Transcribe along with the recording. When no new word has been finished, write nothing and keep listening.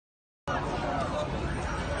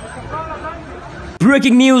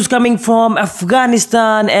Breaking news coming from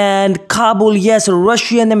Afghanistan and Kabul. Yes,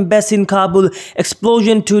 Russian embassy in Kabul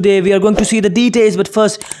explosion today. We are going to see the details, but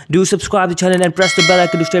first do subscribe to the channel and press the bell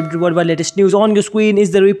icon to stay updated with our latest news. On your screen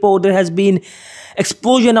is the report. There has been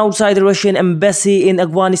explosion outside the Russian embassy in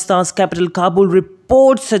Afghanistan's capital Kabul.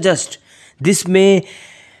 Reports suggest this may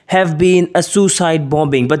have been a suicide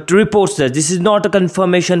bombing, but reports that this is not a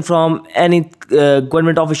confirmation from any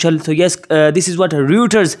government official. So yes, this is what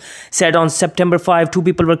Reuters said on September 5. 2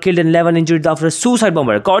 people were killed and 11 injured after a suicide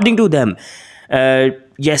bomber. According to them,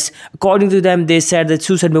 according to them, they said that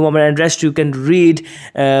suicide bomber, and rest you can read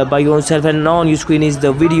by yourself. And on your screen is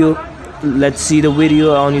the video. Let's see the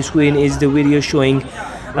video. On your screen is the video showing,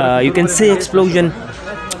 you can say, explosion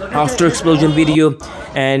after explosion video.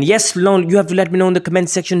 And yes, you have to let me know in the comment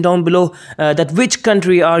section down below that which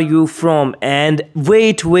country are you from. And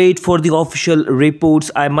wait for the official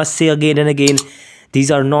reports. I must say again and again,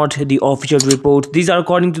 these are not the official reports. These are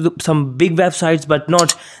according to some big websites, but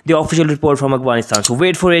not the official report from Afghanistan. So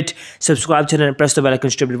wait for it. Subscribe channel and press the bell icon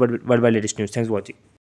to stay updated with my latest news. Thanks for watching.